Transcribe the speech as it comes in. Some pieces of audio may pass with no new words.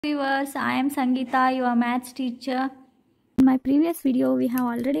Viewers, I am Sangeeta, your maths teacher. In my previous video, we have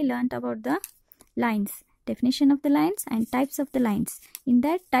already learnt about the lines, definition of the lines and types of the lines. In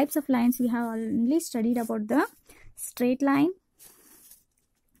that types of lines, we have only studied about the straight line,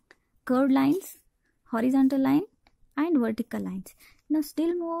 curved lines, horizontal line and vertical lines. Now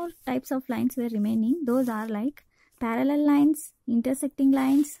still more types of lines were remaining. Those are like parallel lines, intersecting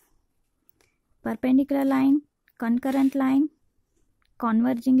lines, perpendicular line, concurrent line,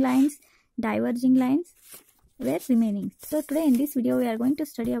 converging lines, diverging lines were remaining. So today in this video we are going to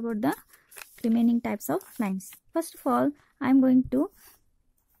study about the remaining types of lines. First of all, I am going to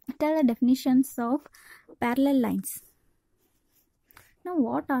tell the definitions of parallel lines. Now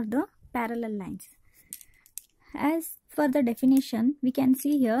what are the parallel lines? As for the definition, we can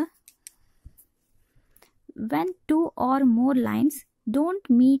see here, when two or more lines don't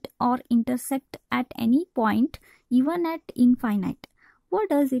meet or intersect at any point, even at infinite. What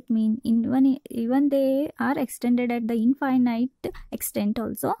does it mean? Even they are extended at the infinite extent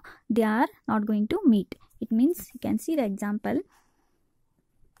also, they are not going to meet. It means, you can see the example.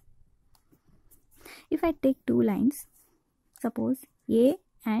 If I take two lines, suppose A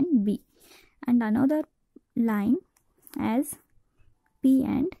and B, and another line as P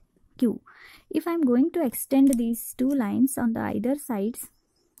and Q. If I am going to extend these two lines on the either sides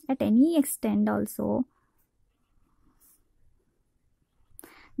at any extent also,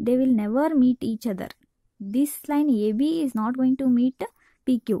 they will never meet each other. This line AB is not going to meet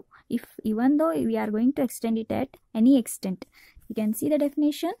PQ, even though we are going to extend it at any extent. You can see the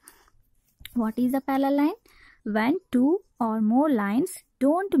definition. What is a parallel line? When two or more lines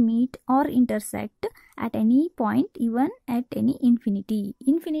don't meet or intersect at any point, even at any infinity.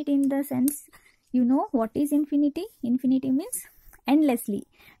 Infinity in the sense, you know what is infinity? Infinity means endlessly.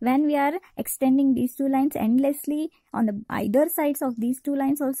 When we are extending these two lines endlessly on the either sides of these two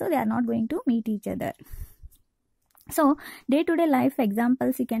lines also, they are not going to meet each other. So day-to-day life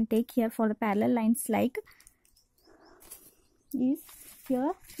examples you can take here for the parallel lines, like is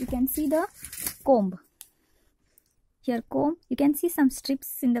here you can see the comb. Here comb, you can see some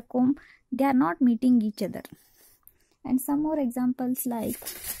strips in the comb, they are not meeting each other. And some more examples, like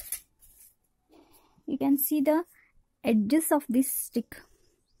you can see the edges of this stick,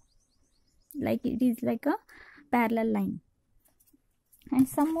 like it is like a parallel line. And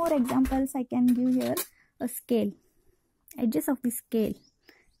some more examples I can give here, a scale, edges of the scale.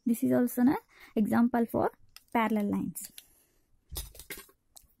 This is also an example for parallel lines.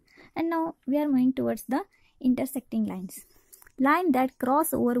 And now we are moving towards the intersecting lines. Line that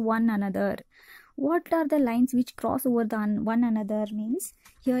cross over one another. What are the lines which cross over one another means?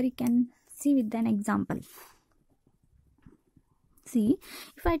 Here you can see with an example. See,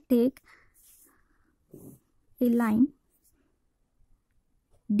 if I take a line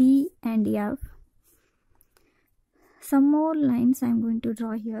D and F, some more lines I am going to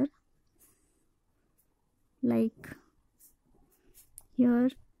draw here, like here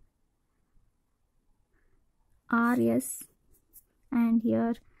RS, and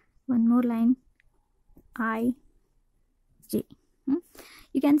here one more line IJ.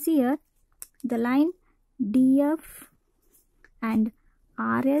 You can see here the line DF and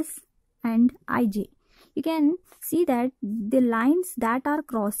RS and IJ. You can see that the lines that are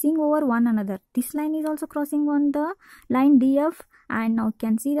crossing over one another, this line is also crossing on the line DF, and now you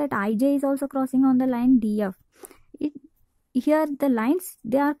can see that IJ is also crossing on the line DF. Here the lines,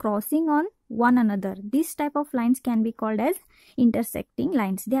 they are crossing on one another. This type of lines can be called as intersecting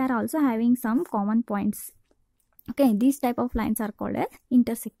lines. They are also having some common points. Okay, these type of lines are called as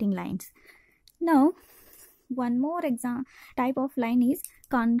intersecting lines. Now one more type of line is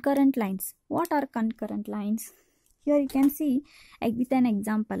concurrent lines. What are concurrent lines? Here you can see with an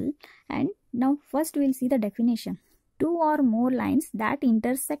example. And now first we will see the definition. Two or more lines that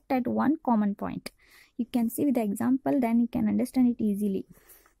intersect at one common point. You can see with the example, then you can understand it easily.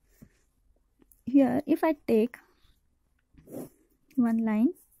 Here if I take one line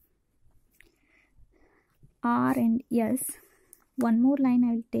R and S, one more line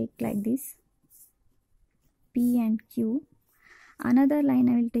I will take like this, P and Q, another line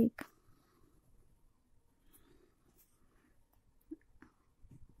I will take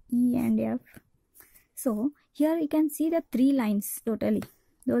E and F. So here you can see the three lines totally.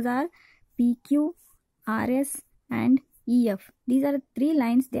 Those are PQ, RS and EF. These are three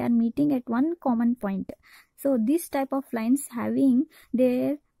lines, they are meeting at one common point. So this type of lines having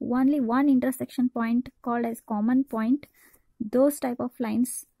their only one intersection point called as common point, those type of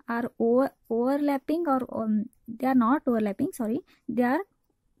lines are overlapping, or they are not overlapping, sorry, they are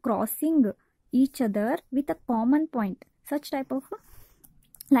crossing each other with a common point. Such type of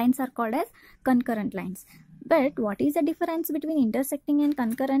lines are called as concurrent lines. But what is the difference between intersecting and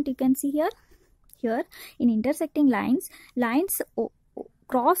concurrent? You can see here. Here in intersecting lines,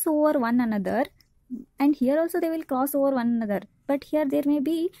 cross over one another, and here also they will cross over one another, but here there may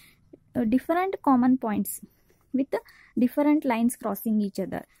be different common points with different lines crossing each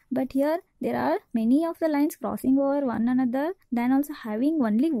other. But here there are many of the lines crossing over one another, then also having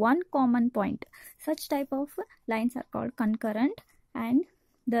only one common point. Such type of lines are called concurrent. And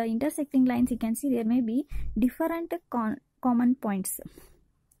the intersecting lines, you can see there may be different common points.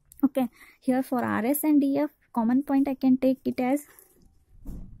 Okay, here for RS and DF, common point I can take it as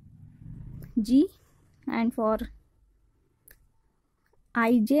G, and for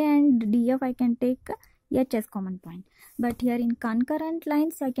IJ and DF I can take H as common point. But here in concurrent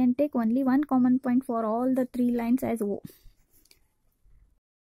lines I can take only one common point for all the three lines as O.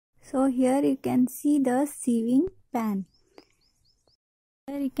 So here you can see the sieving pan.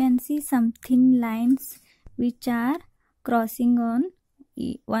 Here you can see some thin lines which are crossing on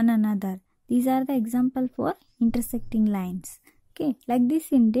one another. These are the example for intersecting lines. Okay, like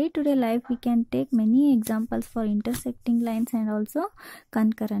this in day-to-day life we can take many examples for intersecting lines and also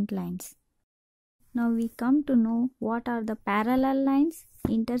concurrent lines. Now we come to know what are the parallel lines,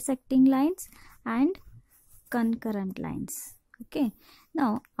 intersecting lines and concurrent lines. Okay,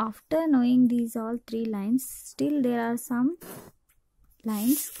 now after knowing these all three lines, still there are some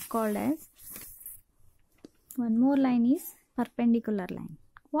lines called as, one more line is perpendicular line.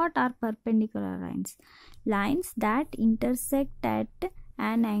 What are perpendicular lines? Lines that intersect at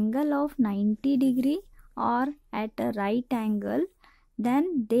an angle of 90 degree or at a right angle,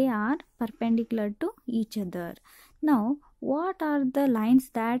 then they are perpendicular to each other. Now what are the lines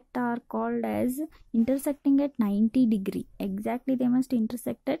that are called as intersecting at 90 degree? Exactly, they must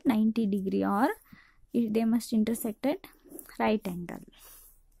intersect at 90 degree or they must intersect at right angle.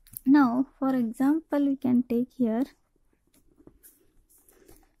 Now for example we can take here,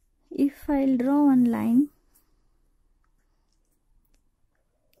 if I'll draw one line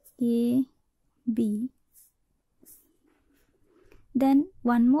A, B, then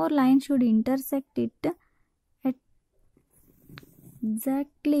one more line should intersect it at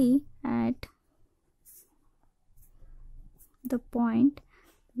exactly at the point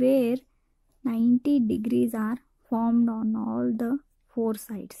where 90 degrees are formed on all the four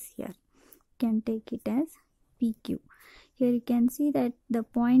sides. Here you can take it as PQ. Here you can see that the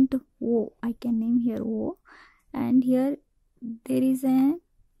point O, I can name here O, and here there is an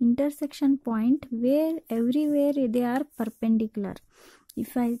intersection point where everywhere they are perpendicular.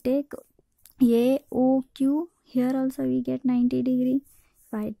 If I take AOQ, here also we get 90 degree.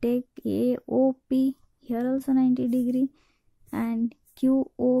 If I take AOP, here also 90 degree, and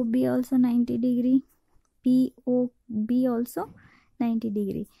QOB also 90 degree, POB also 90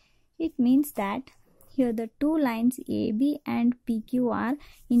 degree. It means that here the two lines AB and PQ are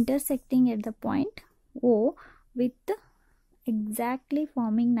intersecting at the point O with exactly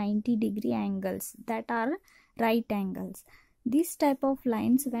forming 90 degree angles that are right angles. This type of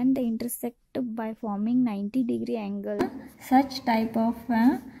lines, when they intersect by forming 90 degree angle, such type of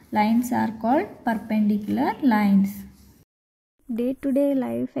lines are called perpendicular lines. Day-to-day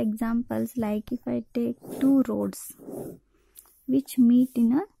life examples, like if I take two roads which meet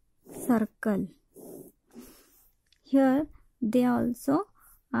in a circle, here they also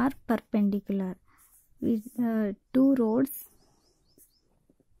are perpendicular. With two roads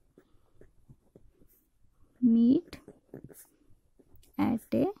meet at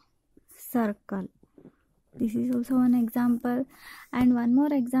a circle. This is also one example, and one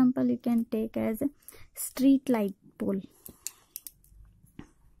more example you can take as street light pole.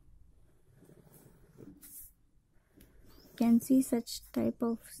 You can see such type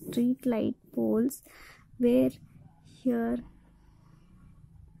of street light poles where here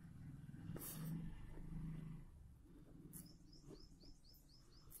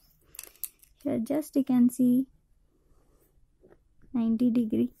just you can see 90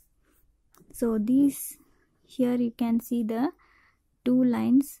 degree. So these, here you can see the two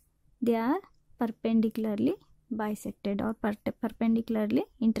lines, they are perpendicularly bisected or perpendicularly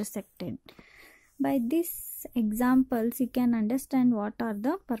intersected. By these examples you can understand what are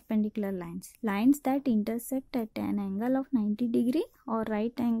the perpendicular lines. Lines that intersect at an angle of 90 degree or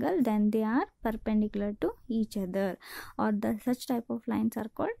right angle, then they are perpendicular to each other, or such type of lines are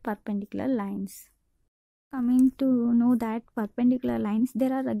called perpendicular lines. Coming to know that perpendicular lines,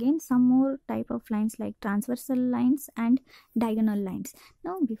 there are again some more type of lines like transversal lines and diagonal lines.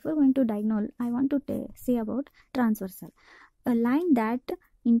 Now before going to diagonal, I want to say about transversal. A line that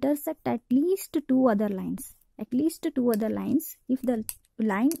intersect at least two other lines. At least two other lines. If the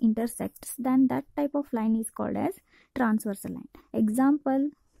line intersects, then that type of line is called as transversal line. Example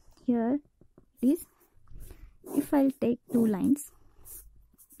here is, if I'll take two lines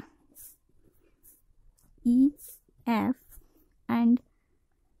E, F and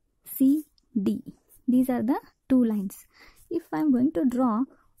C, D. These are the two lines. If I'm going to draw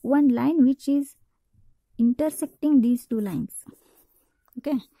one line which is intersecting these two lines,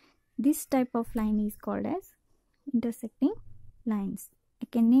 okay, this type of line is called as intersecting lines. I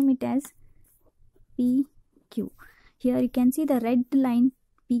can name it as PQ. Here you can see the red line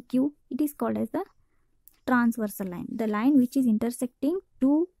PQ. It is called as the transversal line, the line which is intersecting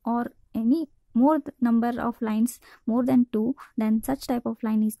two or any more number of lines more than two, then such type of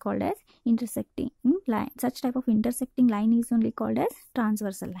line is called as intersecting line. Such type of intersecting line is only called as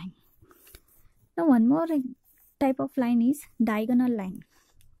transversal line. Now one more type of line is diagonal line.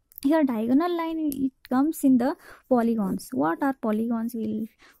 Here diagonal line, it comes in the polygons. What are polygons? We'll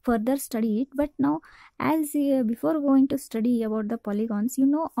further study it, but now as before going to study about the polygons, you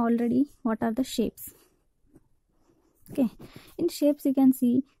know already what are the shapes. Okay, in shapes you can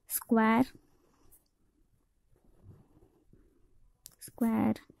see square,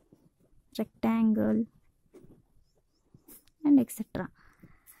 rectangle and etc.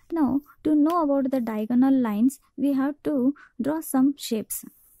 Now to know about the diagonal lines, we have to draw some shapes.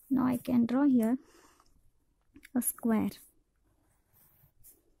 Now I can draw here a square.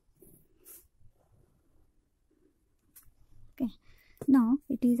 Okay, now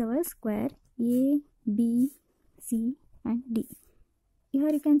it is our square A, B, C and D. Here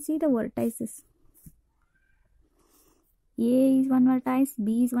you can see the vertices. A is one vertex,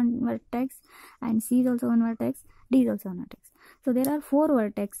 B is one vertex and C is also one vertex, D is also one vertex. So there are four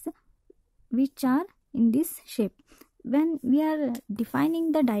vertices which are in this shape. When we are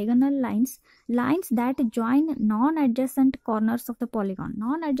defining the diagonal lines, lines that join non-adjacent corners of the polygon.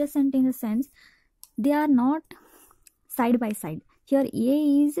 Non-adjacent in the sense they are not side by side. Here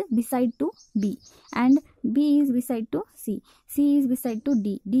A is beside to B and B is beside to C, C is beside to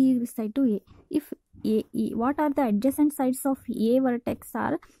D, D is beside to A. If A, what are the adjacent sides of A vertex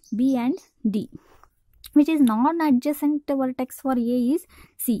are B and D, which is non-adjacent vertex for A is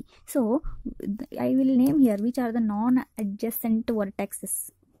C. So I will name here which are the non-adjacent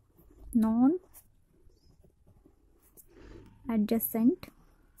vertexes. Non-adjacent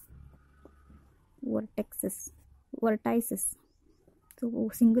vertices. So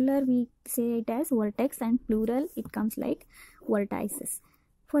singular we say it as vertex and plural it comes like vertices.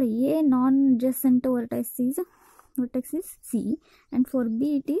 For A, non-adjacent vertex is C and for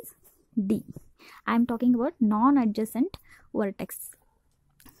B it is D. I am talking about non-adjacent vertex.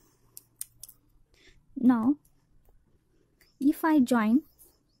 Now if I join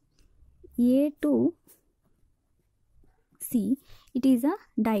A to C, it is a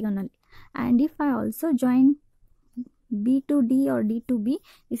diagonal, and if I also join B to D or D to B,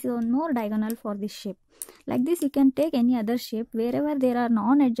 this is one more diagonal for this shape. Like this you can take any other shape wherever there are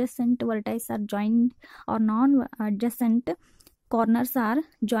non-adjacent vertices are joined or non-adjacent corners are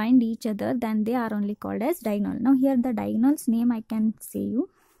joined each other, then they are only called as diagonal. Now here the diagonals name I can say you.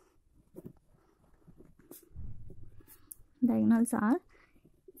 Diagonals are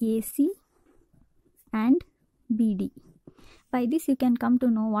AC and BD. By this you can come to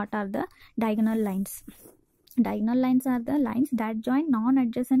know what are the diagonal lines. Diagonal lines are the lines that join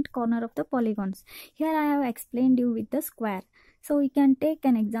non-adjacent corner of the polygons. Here I have explained you with the square. So we can take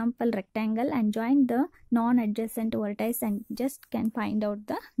an example rectangle and join the non-adjacent vertex and just can find out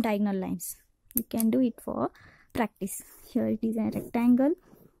the diagonal lines. You can do it for practice. Here it is a rectangle.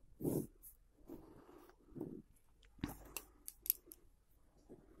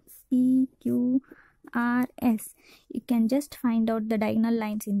 P, Q, R, S. You can just find out the diagonal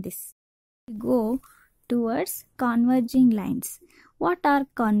lines in this. We go towards converging lines. What are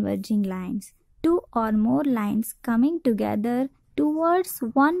converging lines? Two or more lines coming together towards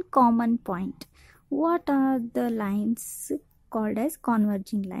one common point. What are the lines called as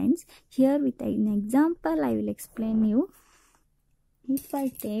converging lines? Here with an example I will explain you. If I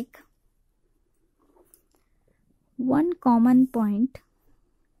take one common point,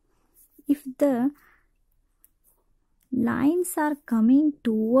 if the lines are coming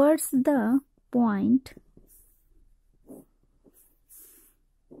towards the point,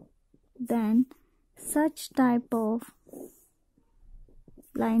 then such type of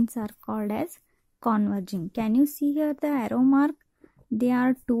lines are called as converging. Can you see here the arrow mark? They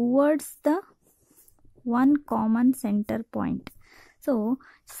are towards the one common center point. So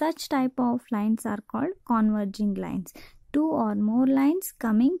such type of lines are called converging lines. two or more lines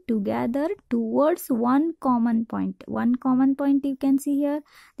coming together towards one common point. One common point you can see here.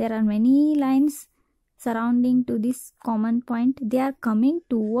 There are many lines surrounding to this common point. They are coming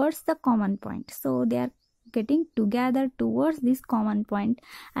towards the common point. So they are getting together towards this common point,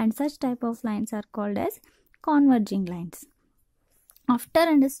 and such type of lines are called as converging lines. After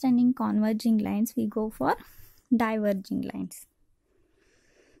understanding converging lines, we go for diverging lines.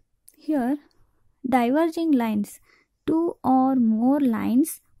 Here, diverging lines, two or more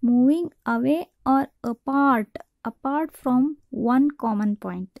lines moving away or apart from one common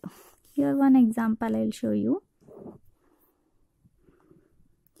point. Here one example I will show you.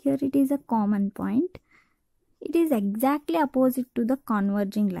 Here it is a common point. It is exactly opposite to the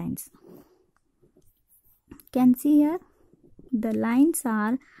converging lines. You can see here the lines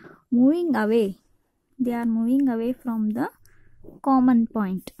are moving away. They are moving away from the common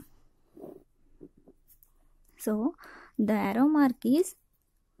point. So the arrow mark is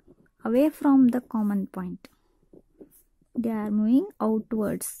away from the common point. They are moving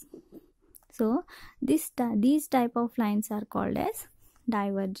outwards. So these type of lines are called as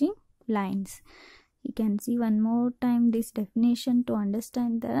diverging lines. You can see one more time this definition to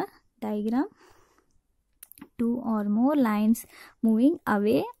understand the diagram. Two or more lines moving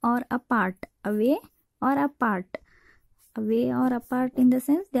away or apart. Away or apart. Away or apart in the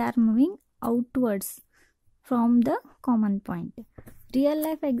sense they are moving outwards from the common point. Real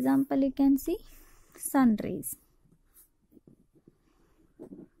life example you can see sun rays.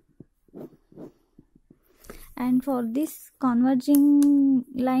 And for this converging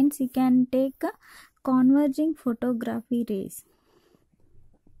lines you can take converging photography rays.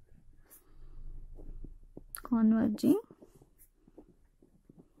 Converging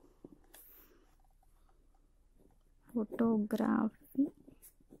photography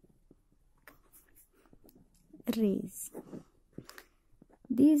rays.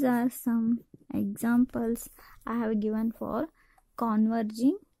 These are some examples I have given for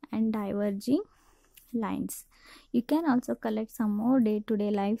converging and diverging lines. You can also collect some more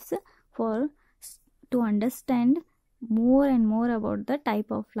day-to-day lives to understand more and more about the type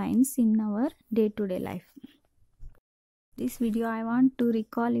of lines in our day-to-day life. This video I want to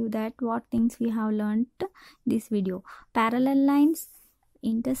recall you that what things we have learnt this video: parallel lines,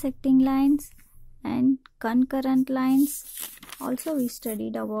 intersecting lines, and concurrent lines. Also we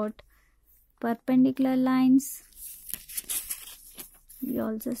studied about perpendicular lines. We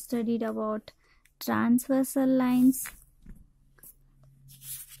also studied about transversal lines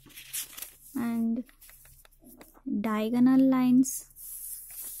and diagonal lines.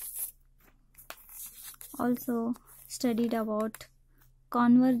 Also studied about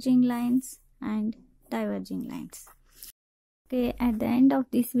converging lines and diverging lines. Okay, at the end of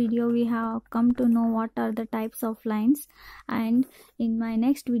this video we have come to know what are the types of lines, and in my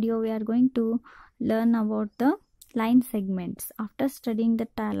next video we are going to learn about the line segments. After studying the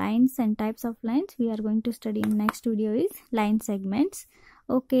lines and types of lines, we are going to study in next video is line segments.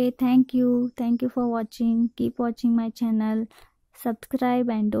 Okay, thank you for watching. Keep watching my channel, subscribe,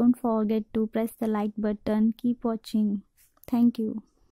 and don't forget to press the like button. Keep watching. Thank you.